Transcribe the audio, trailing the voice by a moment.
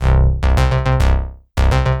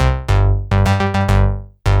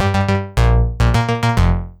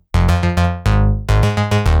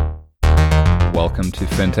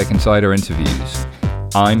FinTech Insider interviews.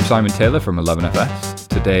 I'm Simon Taylor from 11FS.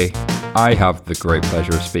 Today, I have the great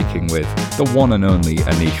pleasure of speaking with the one and only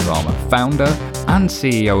Aneesh Varma, founder and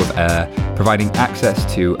CEO of Aire, providing access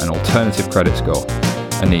to an alternative credit score.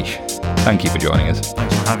 Aneesh, thank you for joining us.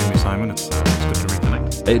 Thanks for having me, Simon. It's good to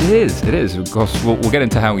reconnect. It is. Of course, we'll get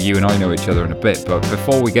into how you and I know each other in a bit, but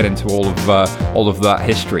before we get into all of that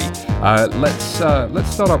history, let's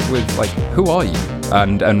start off with who are you,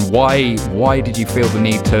 and why did you feel the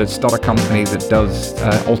need to start a company that does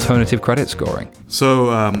alternative credit scoring?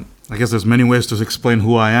 So I guess there's many ways to explain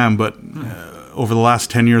who I am, but over the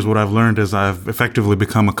last 10 years, what I've learned is I've effectively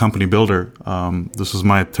become a company builder. This is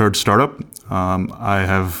my third startup. I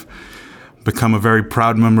have become a very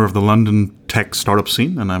proud member of the London tech startup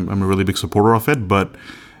scene, and I'm a really big supporter of it. But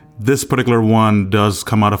this particular one does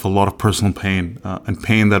come out of a lot of personal pain, and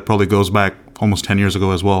pain that probably goes back almost 10 years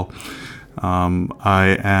ago as well.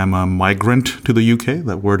 I am a migrant to the UK.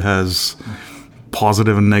 That word has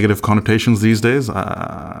positive and negative connotations these days.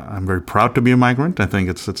 I'm very proud to be a migrant. I think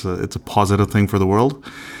it's a positive thing for the world.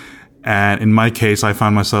 And in my case, I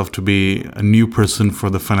found myself to be a new person for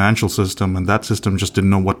the financial system, and that system just didn't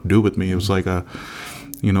know what to do with me. It was like a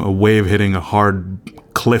wave hitting a hard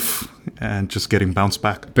cliff and just getting bounced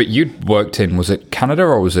back. But you'd worked in, was it Canada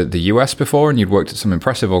or was it the US before? And you'd worked at some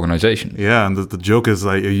impressive organizations. Yeah, and the joke is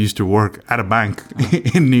I used to work at a bank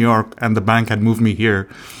in New York, and the bank had moved me here.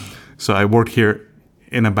 So I worked here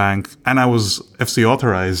in a bank, and I was FC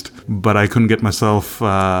authorized, but I couldn't get myself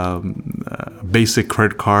a basic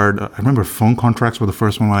credit card. I remember phone contracts were the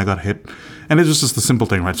first one when I got hit. And it's just the simple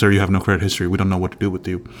thing, right? Sir, you have no credit history. We don't know what to do with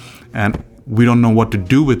you. And we don't know what to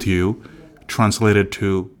do with you translated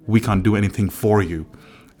to we can't do anything for you.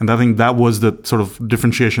 And I think that was the sort of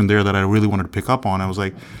differentiation there that I really wanted to pick up on. I was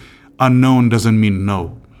like, unknown doesn't mean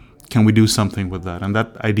no. Can we do something with that? And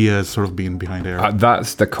that idea has sort of been behind Aire.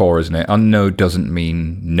 That's the core, isn't it? Unknown doesn't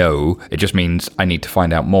mean no. It just means I need to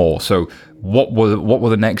find out more. So what were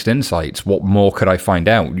the next insights? What more could I find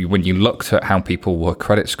out? When you looked at how people were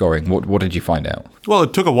credit scoring, what did you find out? Well,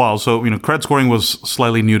 it took a while. So, credit scoring was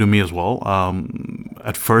slightly new to me as well.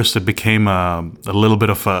 At first, it became a little bit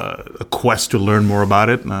of a quest to learn more about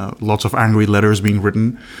it. Lots of angry letters being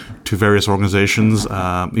written to various organizations,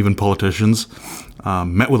 even politicians.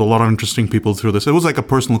 Met with a lot of interesting people through this. It was like a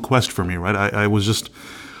personal quest for me, right? I was just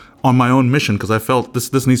on my own mission because I felt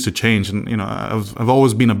this needs to change. And, I've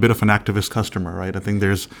always been a bit of an activist customer, right? I think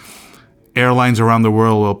there's airlines around the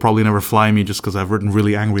world will probably never fly me just because I've written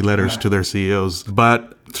really angry letters to their CEOs.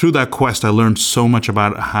 But through that quest, I learned so much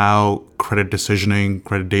about how credit decisioning,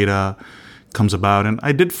 credit data comes about. And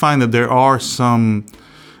I did find that there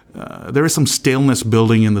is some staleness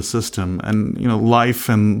building in the system, and life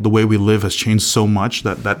and the way we live has changed so much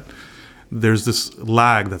that there's this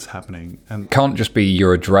lag that's happening. And can't just be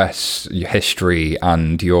your address, your history,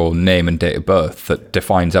 and your name and date of birth that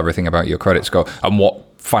defines everything about your credit score and what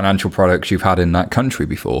financial products you've had in that country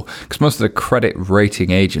before. Because most of the credit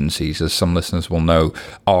rating agencies, as some listeners will know,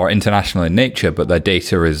 are international in nature, but their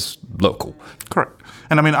data is local. Correct.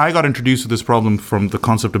 And I got introduced to this problem from the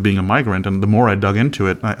concept of being a migrant. And the more I dug into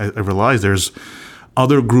it, I realized there's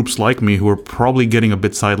other groups like me who are probably getting a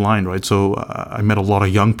bit sidelined, right? So I met a lot of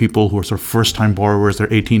young people who are sort of first-time borrowers.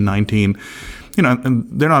 They're 18, 19, and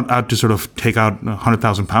they're not out to sort of take out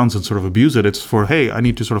 100,000 pounds and sort of abuse it. It's for, hey, I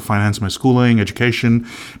need to sort of finance my schooling, education.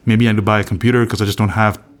 Maybe I need to buy a computer because I just don't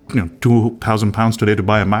have 2,000 pounds today to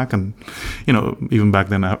buy a Mac. And, even back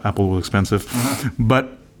then, Apple was expensive.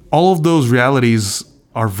 But all of those realities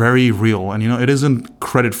are very real. And, it isn't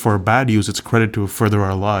credit for bad use. It's credit to further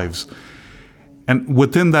our lives. And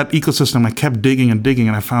within that ecosystem, I kept digging, and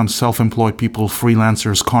I found self-employed people,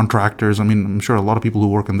 freelancers, contractors. I'm sure a lot of people who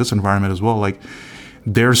work in this environment as well, like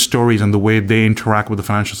their stories and the way they interact with the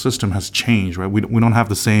financial system has changed, right? We don't have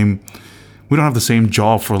the same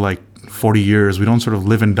job for like 40 years. We don't sort of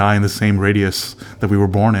live and die in the same radius that we were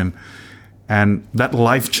born in. And that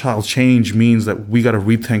lifestyle change means that we got to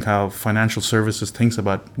rethink how financial services thinks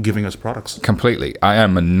about giving us products. Completely. I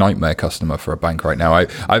am a nightmare customer for a bank right now.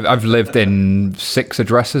 I've lived in 6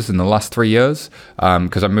 addresses in the last 3 years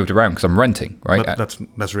because I've moved around because I'm renting, right? But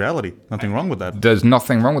that's reality. Nothing wrong with that. There's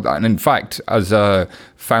nothing wrong with that. And in fact, as a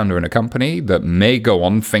founder in a company that may go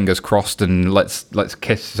on, fingers crossed, and let's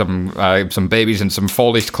kiss some babies and some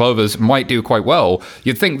fall-leaf clovers, might do quite well,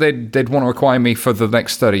 you'd think they'd want to require me for the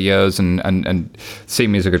next 30 years and and see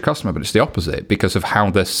me as a good customer, but it's the opposite because of how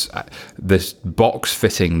this box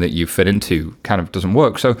fitting that you fit into kind of doesn't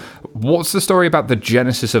work. So what's the story about the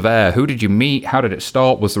genesis of Aire? Who did you meet? How did it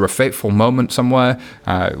start? Was there a fateful moment somewhere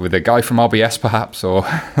with a guy from RBS perhaps? Or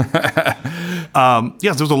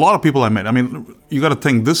Yes, there's a lot of people I met. I mean, you got to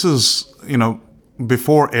think, this is,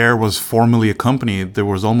 before Aire was formally a company, there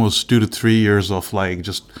was almost 2 to 3 years of like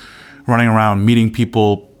just running around meeting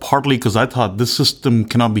people, partly because I thought this system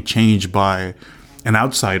cannot be changed by an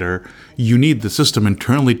outsider. You need the system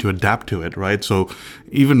internally to adapt to it, right? So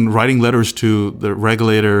even writing letters to the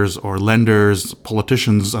regulators or lenders,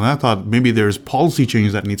 politicians, and I thought maybe there's policy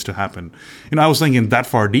change that needs to happen. I was thinking that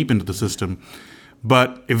far deep into the system.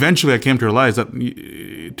 But eventually I came to realize that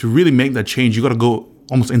to really make that change, you got to go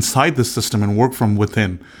almost inside the system and work from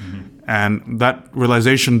within. Mm-hmm. And that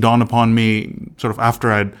realization dawned upon me sort of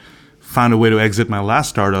after I'd found a way to exit my last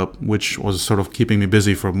startup, which was sort of keeping me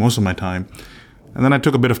busy for most of my time. And then I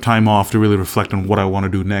took a bit of time off to really reflect on what I want to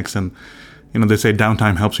do next. And, they say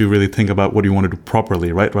downtime helps you really think about what you want to do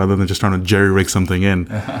properly, right? Rather than just trying to jerry-rig something in.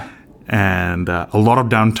 And a lot of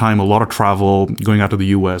downtime, a lot of travel, going out to the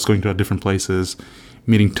US, going to different places,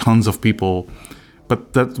 meeting tons of people.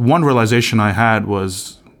 But that one realization I had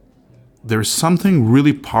was there's something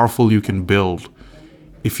really powerful you can build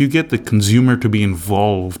if you get the consumer to be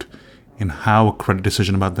involved in how a credit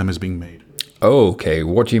decision about them is being made. Okay,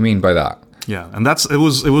 what do you mean by that? Yeah, and it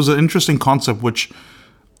was an interesting concept which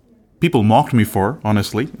people mocked me for,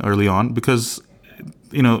 honestly, early on, because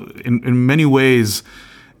in many ways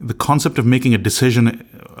the concept of making a decision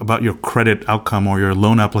about your credit outcome or your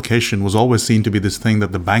loan application was always seen to be this thing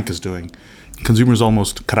that the bank is doing. Consumers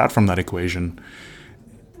almost cut out from that equation.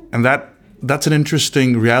 And that's an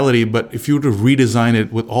interesting reality, but if you were to redesign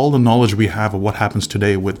it with all the knowledge we have of what happens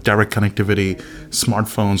today with direct connectivity,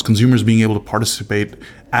 smartphones, consumers being able to participate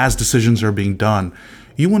as decisions are being done,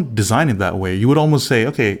 you wouldn't design it that way. You would almost say,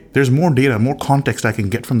 okay, there's more data, more context I can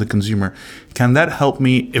get from the consumer. Can that help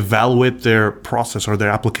me evaluate their process or their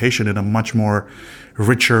application in a much more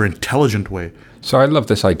richer, intelligent way? So I love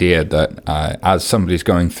this idea that as somebody's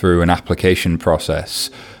going through an application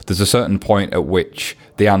process, there's a certain point at which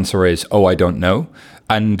the answer is, oh, I don't know.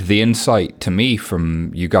 And the insight to me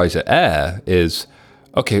from you guys at Aire is,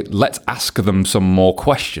 okay, let's ask them some more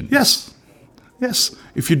questions. Yes.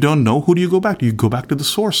 If you don't know, who do you go back to? You go back to the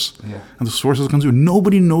source. Yeah. And the source is the consumer.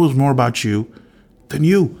 Nobody knows more about you than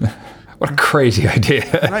you. What a crazy idea.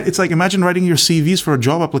 Right? It's like, imagine writing your CVs for a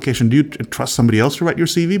job application. Do you trust somebody else to write your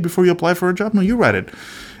CV before you apply for a job? No, you write it.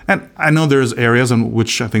 And I know there's areas in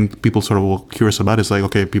which I think people sort of will curious about. It's like,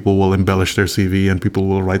 okay, people will embellish their CV and people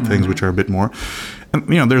will write things which are a bit more. And,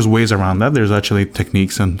 there's ways around that. There's actually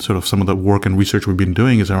techniques, and sort of some of the work and research we've been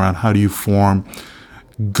doing is around how do you form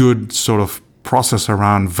good sort of process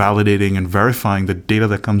around validating and verifying the data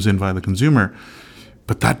that comes in via the consumer.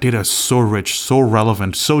 But that data is so rich, so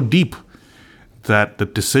relevant, so deep that the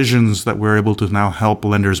decisions that we're able to now help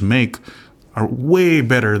lenders make are way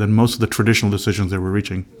better than most of the traditional decisions that we're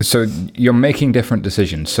reaching. So you're making different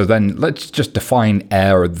decisions. So then let's just define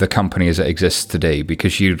Aire, the company as it exists today,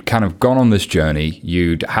 because you'd kind of gone on this journey.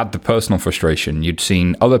 You'd had the personal frustration. You'd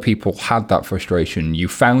seen other people had that frustration. You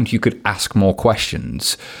found you could ask more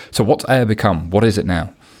questions. So what's Aire become? What is it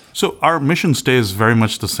now? So our mission stays very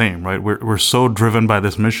much the same, right? We're so driven by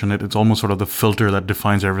this mission. It's almost sort of the filter that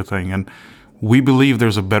defines everything. And we believe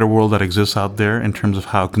there's a better world that exists out there in terms of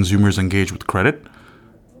how consumers engage with credit,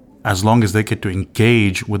 as long as they get to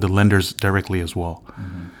engage with the lenders directly as well.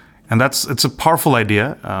 Mm-hmm. And it's a powerful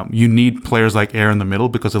idea. You need players like Aire in the middle,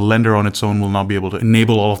 because a lender on its own will not be able to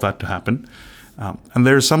enable all of that to happen. And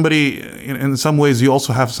there's somebody, in some ways, you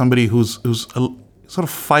also have somebody who's sort of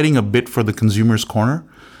fighting a bit for the consumer's corner.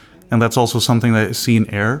 And that's also something that I see in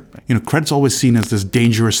Aire. Credit's always seen as this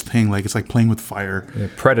dangerous thing, like it's like playing with fire. Yeah,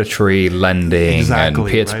 predatory lending, exactly, and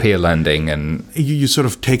peer-to-peer lending. And you sort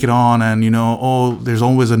of take it on and, there's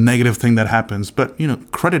always a negative thing that happens. But,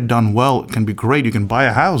 credit done well can be great. You can buy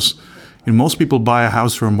a house. Most people buy a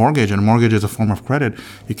house through a mortgage, and a mortgage is a form of credit.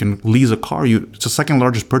 You can lease a car. It's the second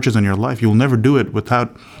largest purchase in your life. You'll never do it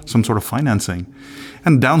without some sort of financing.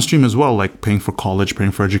 And downstream as well, like paying for college,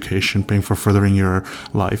 paying for education, paying for furthering your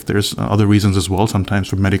life. There's other reasons as well. Sometimes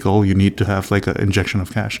for medical, you need to have like an injection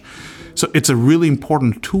of cash. So it's a really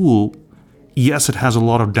important tool. Yes, it has a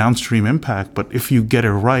lot of downstream impact, but if you get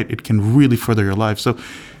it right, it can really further your life. So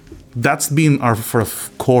that's been our sort of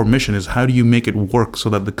core mission, is how do you make it work so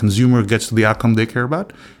that the consumer gets to the outcome they care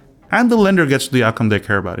about, and the lender gets the outcome they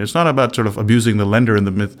care about. It's not about sort of abusing the lender in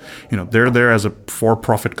the myth. They're there as a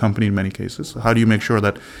for-profit company in many cases. How do you make sure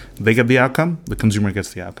that they get the outcome, the consumer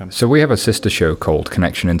gets the outcome? So we have a sister show called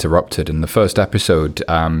Connection Interrupted. In the first episode,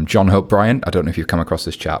 John Hope Bryant, I don't know if you've come across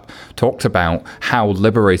this chap, talked about how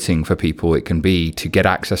liberating for people it can be to get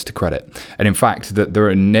access to credit. And in fact, that there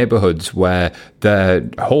are neighborhoods where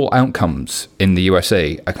the whole outcomes in the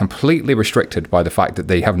USA are completely restricted by the fact that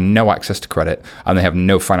they have no access to credit and they have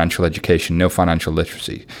no financial education, no financial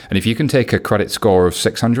literacy. And if you can take a credit score of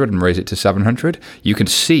 600 and raise it to 700, you can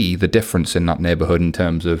see the difference in that neighborhood in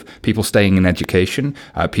terms of people staying in education,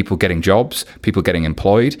 people getting jobs, people getting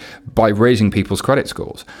employed by raising people's credit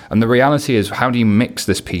scores. And the reality is, how do you mix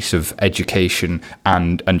this piece of education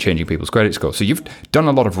and changing people's credit scores? So you've done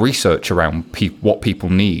a lot of research around what people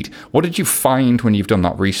need. What did you find when you've done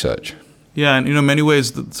that research? Yeah, and in many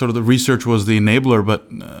ways, the research was the enabler, but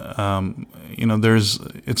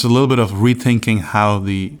it's a little bit of rethinking how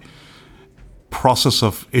the process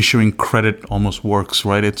of issuing credit almost works,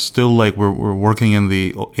 right? It's still like we're working in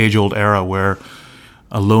the age-old era where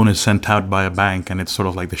a loan is sent out by a bank and it's sort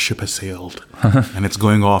of like the ship has sailed and it's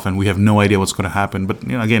going off and we have no idea what's going to happen. But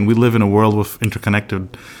again, we live in a world with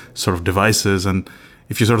interconnected sort of devices, and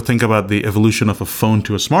if you sort of think about the evolution of a phone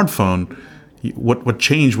to a smartphone, what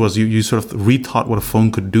changed was you sort of rethought what a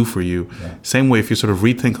phone could do for you. Yeah. Same way, if you sort of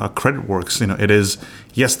rethink how credit works, it is,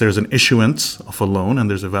 yes, there's an issuance of a loan and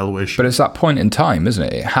there's evaluation. But it's that point in time, isn't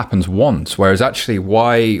it? It happens once, whereas actually,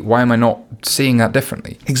 why am I not seeing that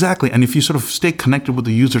differently? Exactly. And if you sort of stay connected with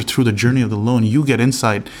the user through the journey of the loan, you get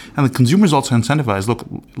insight, and the consumer is also incentivized. Look,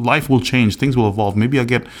 life will change, things will evolve. Maybe I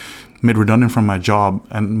get made redundant from my job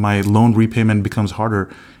and my loan repayment becomes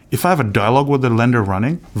harder. If I have a dialogue with the lender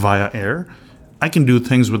running via Aire, I can do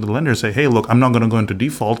things with the lender, say, hey, look, I'm not going to go into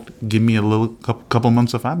default. Give me a little couple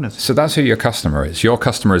months of amnesty. So that's who your customer is. Your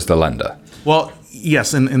customer is the lender. Well,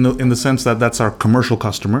 yes, in the sense that that's our commercial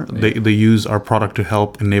customer. Yeah. They use our product to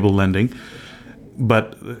help enable lending.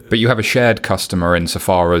 But you have a shared customer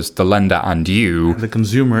insofar as the lender and you. The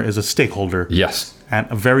consumer is a stakeholder. Yes. And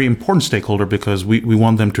a very important stakeholder, because we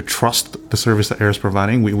want them to trust the service that Aire is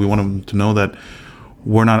providing. We want them to know that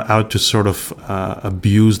we're not out to sort of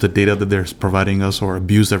abuse the data that they're providing us or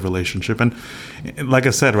abuse their relationship. And like I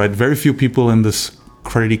said, right, very few people in this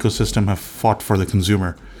credit ecosystem have fought for the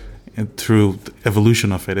consumer. And through the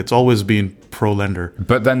evolution of it, it's always been pro-lender.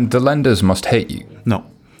 But then the lenders must hate you. No.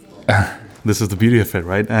 This is the beauty of it,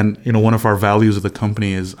 right? And one of our values of the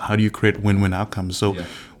company is, how do you create win-win outcomes? So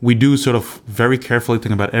we do sort of very carefully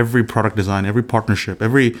think about every product design, every partnership,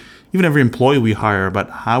 even every employee we hire, about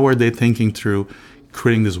how are they thinking through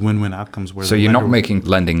creating these win-win outcomes. So you're not making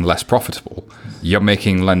lending less profitable. You're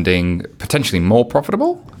making lending potentially more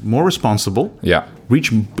profitable? More responsible. Yeah. Reach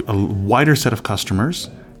a wider set of customers,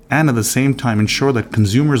 and at the same time ensure that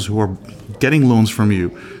consumers who are getting loans from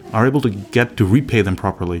you are able to get to repay them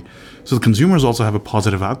properly. So the consumers also have a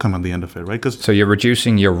positive outcome at the end of it, right? So you're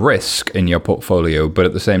reducing your risk in your portfolio, but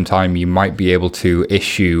at the same time, you might be able to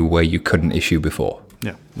issue where you couldn't issue before.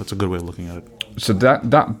 Yeah, that's a good way of looking at it. So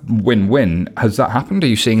that win-win, has that happened? Are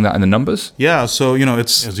you seeing that in the numbers? Yeah, so,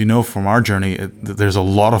 it's, as you know from our journey, there's a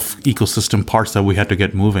lot of ecosystem parts that we had to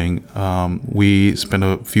get moving. We spent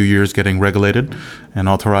a few years getting regulated and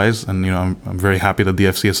authorized, and, I'm very happy that the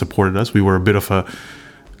FCA supported us. We were a bit of a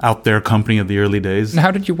out there company at the early days. And how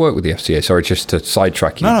did you work with the FCA? Sorry, just to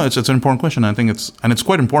sidetrack you. No, it's an important question. I think it's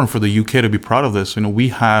quite important for the UK to be proud of this. We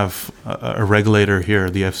have a regulator here,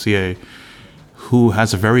 the FCA, who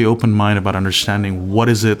has a very open mind about understanding what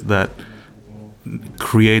is it that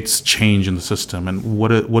creates change in the system and what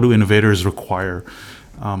do innovators require.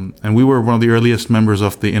 And we were one of the earliest members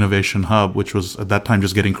of the Innovation Hub, which was at that time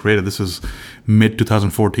just getting created. This is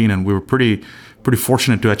mid-2014, and we were pretty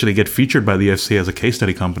fortunate to actually get featured by the FCA as a case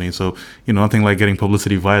study company. So, nothing like getting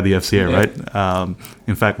publicity via the FCA, right?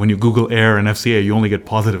 In fact, when you Google Aire and FCA, you only get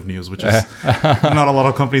positive news, which is not a lot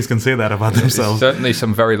of companies can say that about themselves. Certainly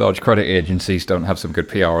some very large credit agencies don't have some good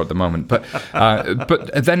PR at the moment. But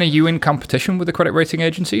then are you in competition with the credit rating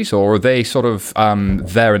agencies, or are they sort of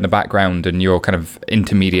there in the background and you're kind of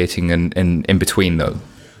intermediating in between those?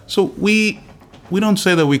 So we don't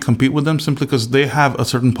say that we compete with them simply because they have a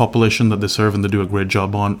certain population that they serve and they do a great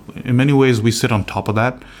job on. In many ways, we sit on top of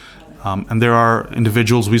that. And there are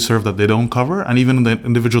individuals we serve that they don't cover. And even the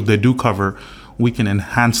individuals they do cover, we can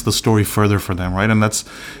enhance the story further for them, right? And that's,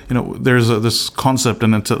 there's this concept,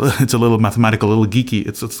 and it's a little mathematical, a little geeky.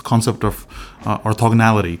 It's the concept of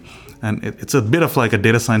orthogonality. And it's a bit of like a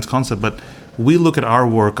data science concept, but we look at our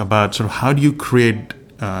work about sort of how do you create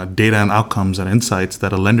data and outcomes and insights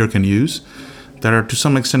that a lender can use that are to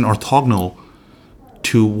some extent orthogonal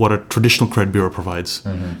to what a traditional credit bureau provides.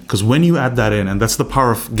 Because when you add that in, and that's the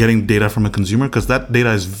power of getting data from a consumer, because that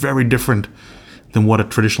data is very different than what a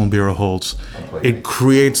traditional bureau holds. It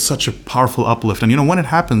creates such a powerful uplift. And when it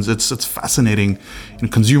happens, it's fascinating.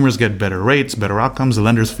 Consumers get better rates, better outcomes. The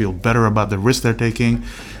lenders feel better about the risk they're taking.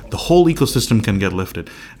 The whole ecosystem can get lifted.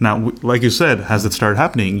 Now, like you said, has it started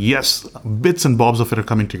happening? Yes, bits and bobs of it are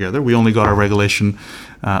coming together. We only got our regulation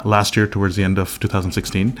last year towards the end of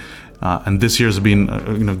 2016. And this year has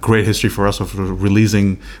been great history for us of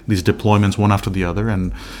releasing these deployments one after the other.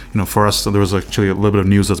 And for us, there was actually a little bit of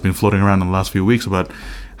news that's been floating around in the last few weeks about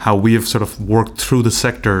how we have sort of worked through the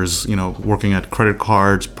sectors, working at credit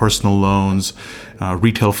cards, personal loans,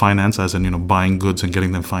 retail finance, as in buying goods and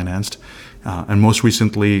getting them financed, and most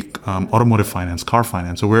recently automotive finance, car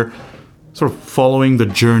finance. So we're sort of following the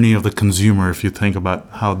journey of the consumer, if you think about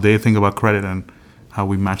how they think about credit and how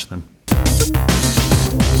we match them.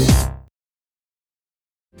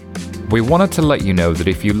 We wanted to let you know that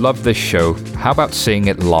if you love this show, how about seeing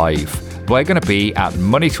it live? We're going to be at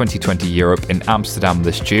Money 2020 Europe in Amsterdam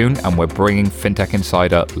this June, and we're bringing FinTech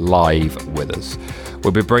Insider live with us.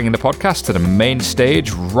 We'll be bringing the podcast to the main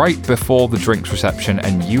stage right before the drinks reception,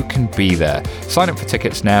 and you can be there. Sign up for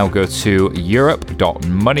tickets now. Go to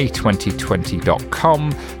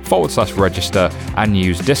europe.money2020.com/register and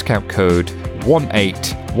use discount code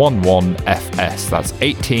 1811FS. That's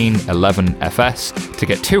 1811FS to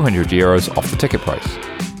get €200 off the ticket price.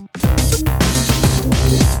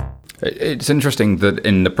 It's interesting that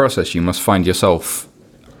in the process you must find yourself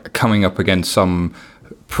coming up against some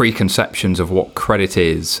preconceptions of what credit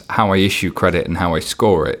is, how I issue credit and how I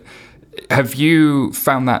score it. Have you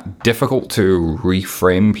found that difficult to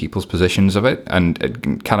reframe people's positions of it? And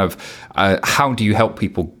kind of how do you help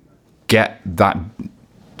people get that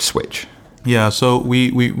switch? Yeah, so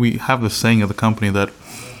we have this saying at the company that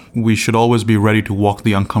we should always be ready to walk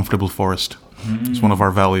the uncomfortable forest. It's one of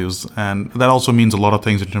our values. And that also means a lot of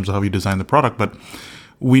things in terms of how we design the product. But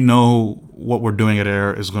we know what we're doing at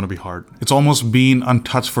Aire is going to be hard. It's almost been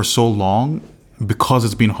untouched for so long because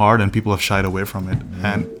it's been hard and people have shied away from it.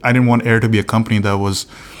 And I didn't want Aire to be a company that was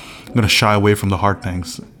going to shy away from the hard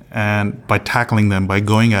things. And by tackling them, by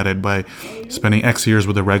going at it, by spending X years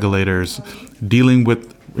with the regulators, dealing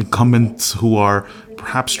with incumbents who are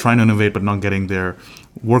perhaps trying to innovate but not getting there,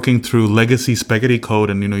 working through legacy spaghetti code,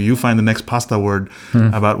 and you find the next pasta word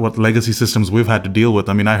about what legacy systems we've had to deal with.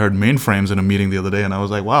 I mean, I heard mainframes in a meeting the other day, and I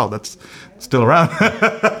was like, wow, that's still around.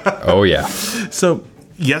 Oh, yeah. So,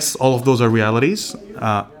 yes, all of those are realities,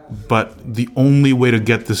 but the only way to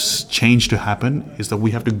get this change to happen is that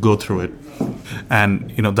we have to go through it.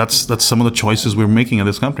 And, that's some of the choices we're making at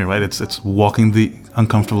this company, right? It's walking the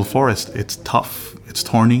uncomfortable forest. It's tough. It's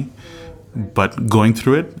thorny. But going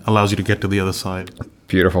through it allows you to get to the other side.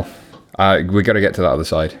 Beautiful. We got to get to that other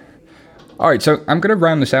side. All right, so I'm going to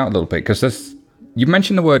round this out a little bit because you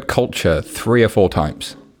mentioned the word culture 3 or 4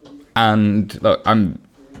 times. And look, I'm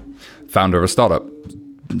founder of a startup,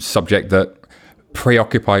 subject that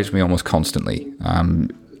preoccupies me almost constantly.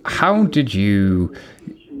 How did you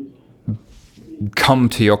come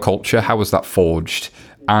to your culture? How was that forged?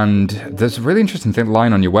 And there's a really interesting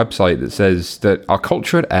line on your website that says that our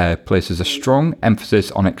culture at Aire places a strong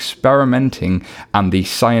emphasis on experimenting and the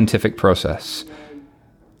scientific process.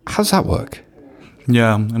 How does that work?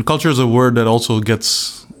 Yeah, and culture is a word that also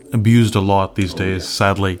gets abused a lot these days,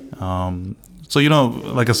 sadly. So,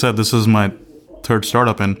 like I said, this is my 3rd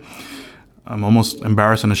startup, and I'm almost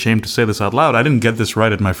embarrassed and ashamed to say this out loud. I didn't get this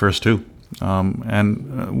right at my first 2.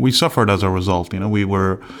 And we suffered as a result. We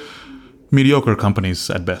were mediocre companies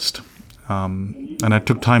at best. And I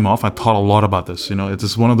took time off. I thought a lot about this. It's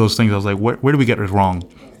just one of those things I was like, where do we get it wrong?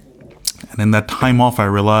 And in that time off, I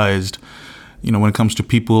realized, when it comes to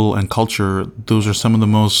people and culture, those are some of the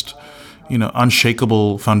most,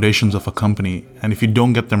 unshakable foundations of a company. And if you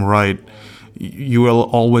don't get them right, you will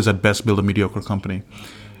always at best build a mediocre company.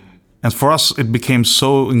 And for us, it became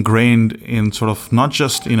so ingrained in sort of not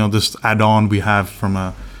just, this add-on we have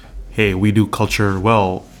from hey, we do culture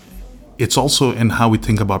well. It's also in how we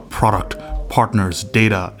think about product, partners,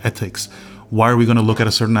 data, ethics. Why are we going to look at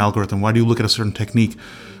a certain algorithm? Why do you look at a certain technique?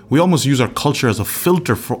 We almost use our culture as a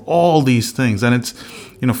filter for all these things. And it's,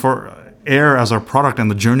 for Aire as our product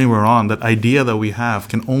and the journey we're on, that idea that we have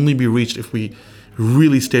can only be reached if we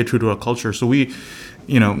really stay true to our culture. So we,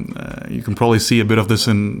 you can probably see a bit of this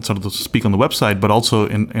in sort of speak on the website, but also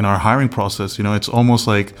in our hiring process. It's almost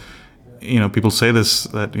like, people say this,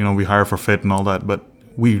 that, we hire for fit and all that, but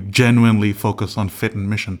we genuinely focus on fit and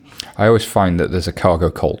mission. I always find that there's a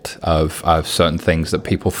cargo cult of certain things that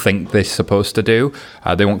people think they're supposed to do.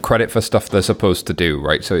 They want credit for stuff they're supposed to do,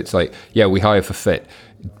 right? So it's like, yeah, we hire for fit.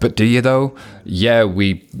 But do you though? Yeah,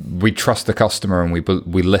 we trust the customer and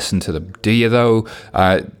we listen to them. Do you though?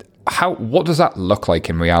 What does that look like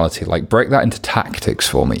in reality? Like, break that into tactics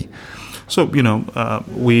for me. So,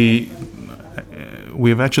 we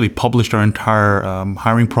have actually published our entire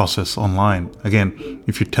hiring process online. Again,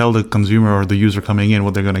 if you tell the consumer or the user coming in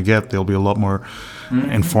what they're going to get, they'll be a lot more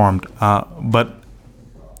informed. But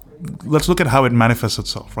let's look at how it manifests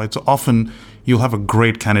itself, right? So often you'll have a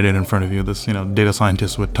great candidate in front of you, this data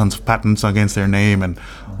scientist with tons of patents against their name and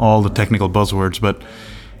all the technical buzzwords. But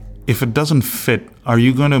if it doesn't fit, are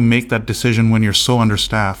you going to make that decision when you're so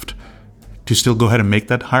understaffed to still go ahead and make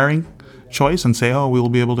that hiring choice and say, oh, we will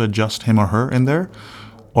be able to adjust him or her in there?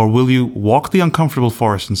 Or will you walk the uncomfortable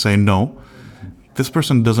forest and say, no, this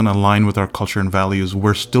person doesn't align with our culture and values.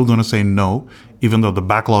 We're still going to say no, even though the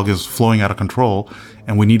backlog is flowing out of control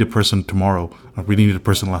and we need a person tomorrow, or we needed a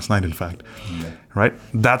person last night, in fact. Right?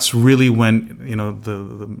 That's really when,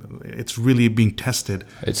 it's really being tested.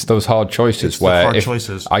 It's those hard choices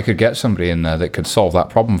choices. I could get somebody in there that could solve that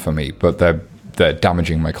problem for me, but they're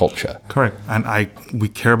damaging my culture. Correct. And we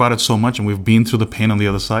care about it so much, and we've been through the pain on the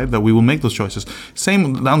other side, that we will make those choices.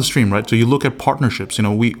 Same down the stream, right? So you look at partnerships.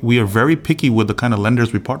 We are very picky with the kind of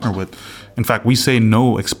lenders we partner with. In fact, we say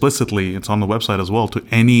no explicitly, it's on the website as well, to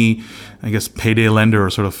any, payday lender or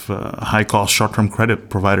sort of high-cost short-term credit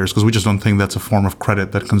providers, because we just don't think that's a form of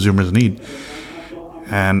credit that consumers need.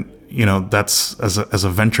 And that's, as a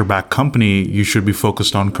venture-backed company, you should be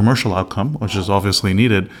focused on commercial outcome, which is obviously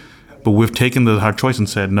needed. But we've taken the hard choice and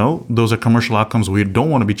said, no, those are commercial outcomes we don't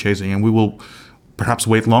want to be chasing, and we will perhaps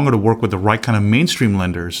wait longer to work with the right kind of mainstream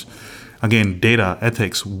lenders. Again, data,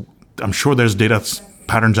 ethics. I'm sure there's data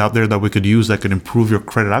patterns out there that we could use that could improve your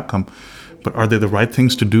credit outcome. But are they the right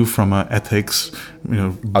things to do from an ethics?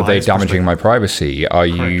 Are they damaging my privacy? Are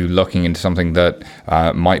you looking into something that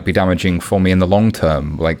might be damaging for me in the long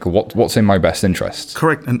term? Like, what's in my best interests?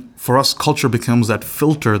 Correct. And for us, culture becomes that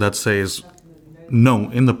filter that says, no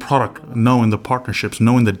in the product, no in the partnerships,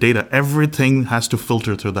 no in the data. Everything has to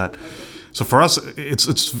filter through that. So for us,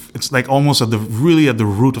 it's like almost at the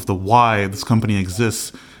root of the why this company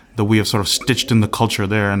exists, that we have sort of stitched in the culture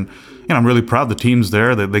there. And I'm really proud the team's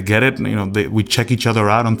there. They get it. We check each other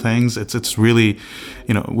out on things. It's really,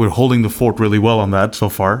 we're holding the fort really well on that so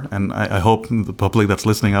far. And I hope the public that's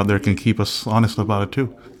listening out there can keep us honest about it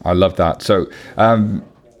too. I love that. So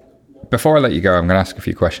before I let you go, I'm going to ask a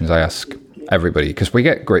few questions I ask everybody, because we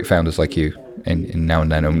get great founders like you in now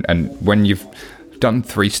and then. And when you've done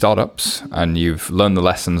 3 startups and you've learned the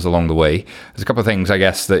lessons along the way, there's a couple of things, I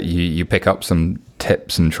guess, that you pick up some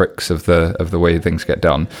tips and tricks of the way things get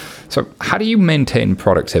done. So how do you maintain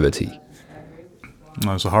productivity?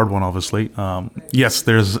 It's a hard one, obviously. Yes,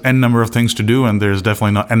 there's n number of things to do, and there's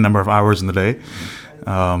definitely not n number of hours in the day.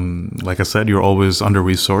 Like I said, you're always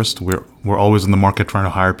under-resourced. We're always in the market trying to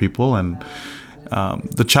hire people, and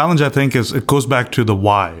the challenge, I think, is it goes back to the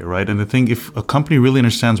why, right? And I think if a company really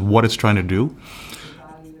understands what it's trying to do,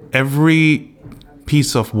 every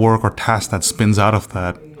piece of work or task that spins out of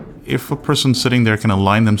that, if a person sitting there can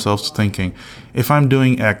align themselves to thinking, if I'm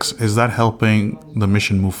doing X, is that helping the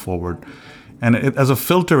mission move forward? And as a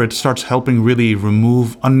filter, it starts helping really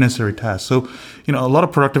remove unnecessary tasks. So, a lot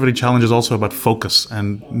of productivity challenge is also about focus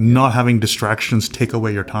and not having distractions take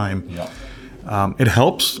away your time. Yeah. It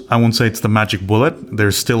helps. I won't say it's the magic bullet.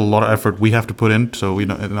 There's still a lot of effort we have to put in. So,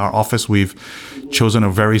 in our office, we've chosen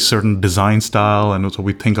a very certain design style. And so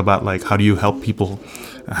we think about, like, how do you help people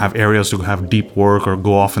have areas to have deep work or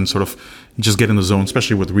go off and sort of just get in the zone,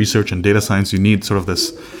 especially with research and data science. You need sort of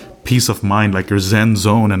this peace of mind, like your Zen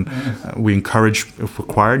zone. And we encourage, if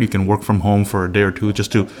required, you can work from home for a day or two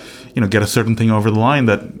just to, get a certain thing over the line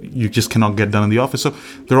that you just cannot get done in the office. So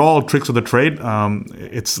they're all tricks of the trade.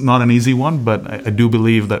 It's not an easy one, but I do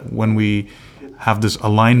believe that when we have this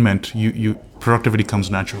alignment, productivity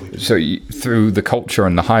comes naturally. So through the culture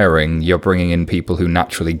and the hiring, you're bringing in people who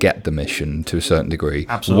naturally get the mission to a certain degree.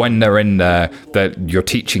 Absolutely. When they're in there, you're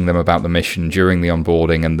teaching them about the mission during the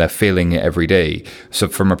onboarding, and they're feeling it every day. So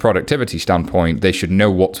from a productivity standpoint, they should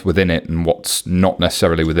know what's within it and what's not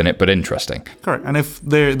necessarily within it, but interesting. Correct. And if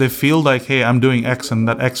they feel like, hey, I'm doing X, and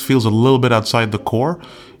that X feels a little bit outside the core,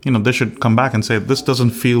 they should come back and say, this doesn't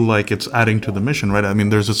feel like it's adding to the mission, right? I mean,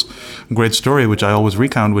 there's this great story, which I always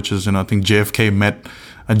recount, which is, I think JFK met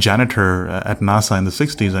a janitor at NASA in the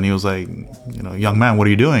 60s, and he was like, young man, what are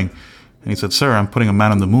you doing? And he said, sir, I'm putting a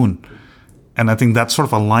man on the moon. And I think that sort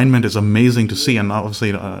of alignment is amazing to see. And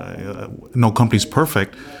obviously, no company's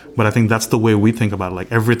perfect, but I think that's the way we think about it.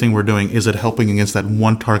 Like everything we're doing, is it helping against that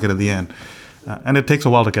one target at the end? And it takes a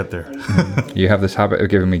while to get there. You have this habit of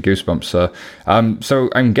giving me goosebumps, sir. So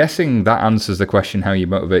I'm guessing that answers the question how you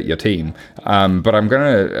motivate your team. But I'm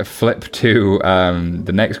going to flip to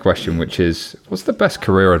the next question, which is, what's the best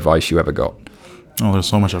career advice you ever got? Oh, there's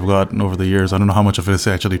so much I've gotten over the years. I don't know how much of it is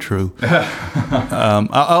actually true.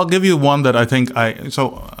 I'll give you one that I think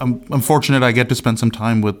I'm fortunate I get to spend some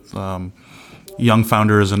time with young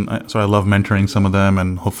founders, and so I love mentoring some of them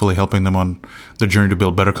and hopefully helping them on the journey to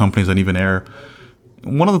build better companies and even Aire.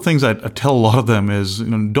 One of the things I tell a lot of them is,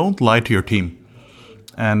 don't lie to your team.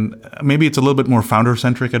 And maybe it's a little bit more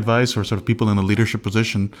founder-centric advice or sort of people in a leadership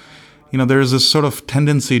position. There's this sort of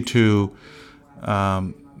tendency to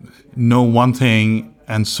know one thing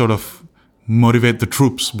and sort of motivate the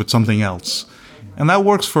troops with something else. And that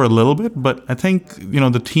works for a little bit, but I think,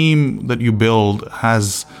 the team that you build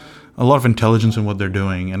has a lot of intelligence in what they're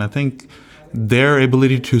doing. And I think their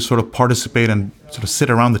ability to sort of participate and sort of sit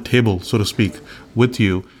around the table, so to speak, with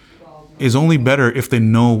you is only better if they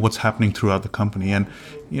know what's happening throughout the company. And,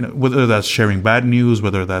 whether that's sharing bad news,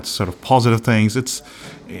 whether that's sort of positive things,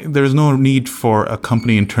 there's no need for a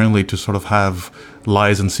company internally to sort of have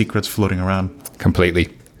lies and secrets floating around.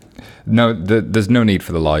 Completely. No, there's no need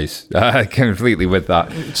for the lies. Completely with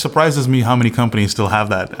that. It surprises me how many companies still have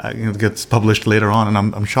that. It gets published later on,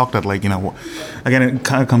 and I'm shocked at again, it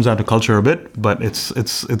kind of comes down to culture a bit, but it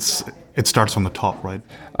starts from the top, right?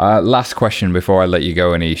 Last question before I let you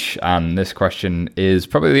go, Aneesh, and this question is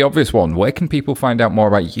probably the obvious one. Where can people find out more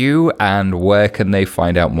about you, and where can they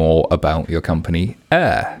find out more about your company,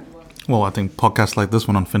 Aire? Well, I think podcasts like this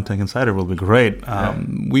one on FinTech Insider will be great.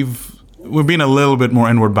 We've been a little bit more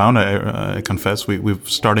inward bound, I confess. We're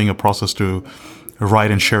starting a process to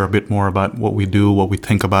write and share a bit more about what we do, what we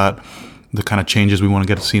think about, the kind of changes we want to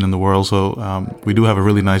get seen in the world. So we do have a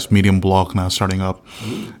really nice Medium blog now starting up.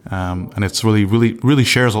 And it's really, really, really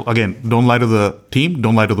shares. Again, don't lie to the team,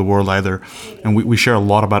 don't lie to the world either. And we share a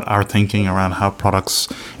lot about our thinking around how products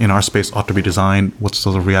in our space ought to be designed, what's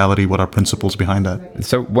the reality, what are principles behind that.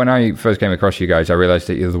 So when I first came across you guys, I realized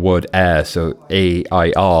that you're the word Aire, so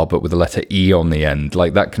A-I-R, but with the letter E on the end.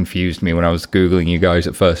 Like that confused me when I was Googling you guys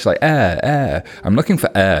at first. Like Aire. I'm looking for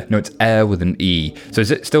Aire. No, it's Aire with an E. So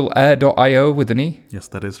is it still Aire.io with an E? Yes,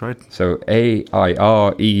 that is right. So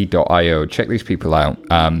AIRE.io. Check these people out.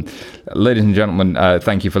 Ladies and gentlemen,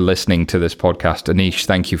 thank you for listening to this podcast. Aneesh,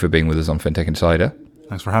 thank you for being with us on FinTech Insider.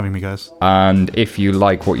 Thanks for having me, guys. And if you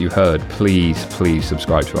like what you heard, please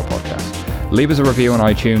subscribe to our podcast. Leave us a review on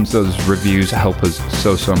iTunes. Those reviews help us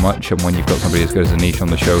so much. And when you've got somebody as good as Aneesh on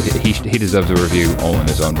the show, he deserves a review all in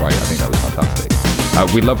his own right. I think that was fantastic.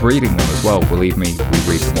 We love reading them as well. Believe me, we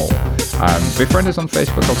read them all. Befriend us on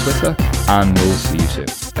Facebook or Twitter, and we'll see you soon.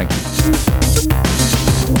 Thank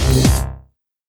you.